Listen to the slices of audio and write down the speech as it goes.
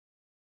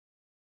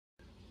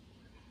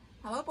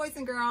Hello, boys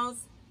and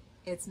girls.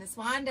 It's Miss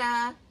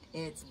Wanda.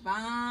 It's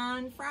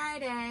Fun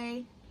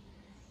Friday.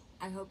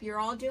 I hope you're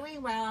all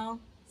doing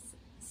well.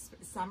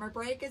 Summer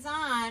break is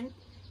on,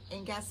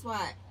 and guess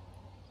what?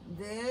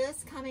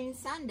 This coming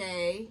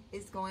Sunday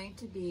is going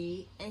to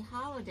be a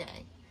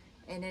holiday,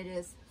 and it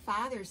is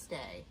Father's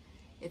Day.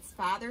 It's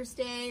Father's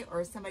Day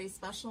or somebody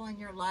special in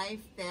your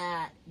life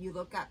that you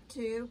look up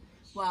to.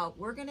 Well,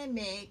 we're going to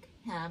make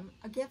him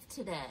a gift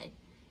today.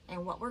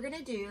 And what we're going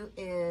to do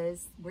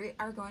is we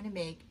are going to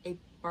make a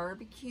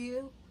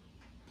barbecue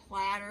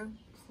platter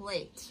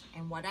plate.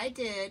 And what I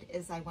did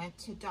is I went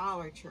to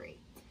Dollar Tree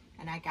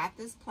and I got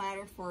this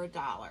platter for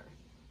 $1.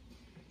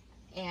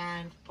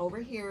 And over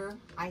here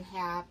I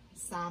have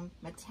some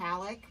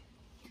metallic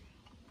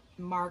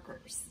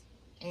markers.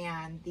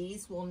 And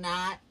these will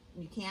not,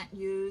 you can't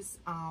use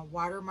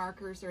water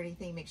markers or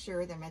anything. Make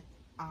sure they're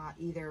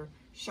either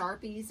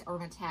Sharpies or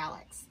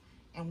metallics.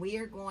 And we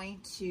are going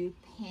to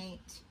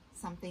paint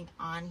something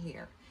on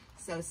here.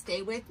 So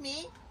stay with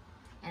me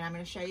and I'm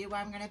going to show you what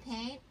I'm going to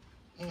paint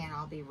and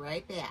I'll be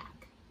right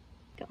back.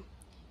 Go.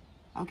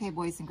 Okay,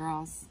 boys and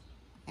girls,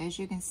 as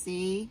you can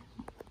see,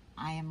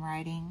 I am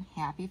writing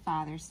Happy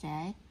Father's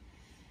Day.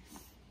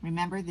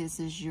 Remember,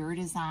 this is your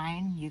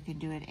design. You can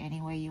do it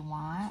any way you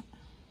want.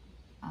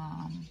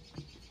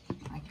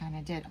 I kind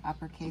of did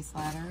uppercase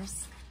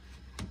letters.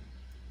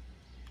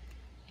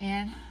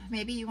 And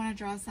maybe you want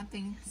to draw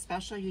something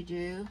special you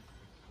do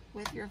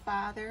with your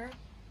father.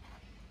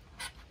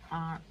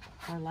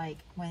 Or like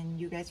when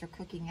you guys are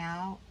cooking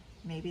out,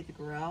 maybe the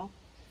grill.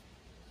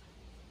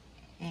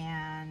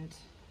 And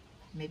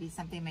maybe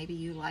something maybe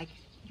you like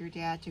your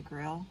dad to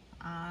grill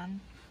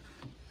on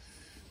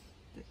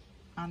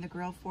the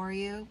grill for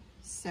you.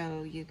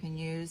 So you can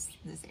use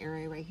this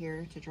area right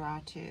here to draw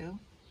too.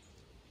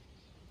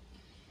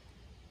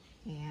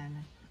 And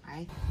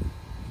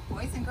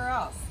boys and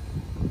girls,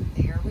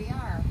 there we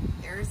are.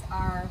 There's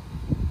our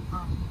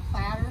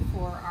platter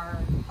for our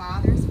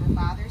fathers for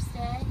Father's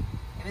Day.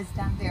 It was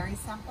done very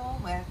simple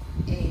with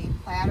a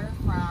platter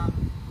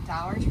from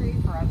Dollar Tree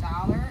for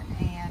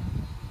 $1, and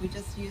we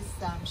just used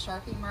some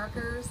Sharpie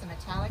markers and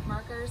metallic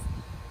markers.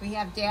 We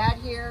have Dad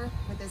here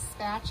with his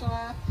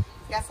spatula.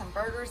 He's got some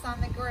burgers on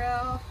the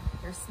grill.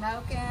 They're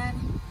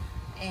smoking,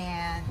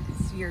 and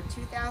it's year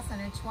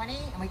 2020,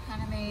 and we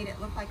kind of made it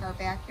look like our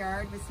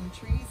backyard with some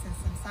trees and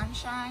some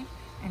sunshine,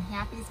 and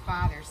happy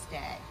Father's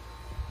Day.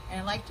 And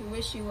I'd like to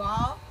wish you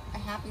all a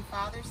happy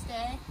Father's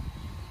Day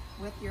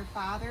with your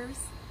fathers.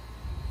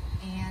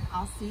 And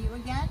I'll see you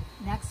again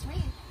next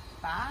week.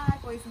 Bye,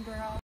 boys and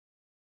girls.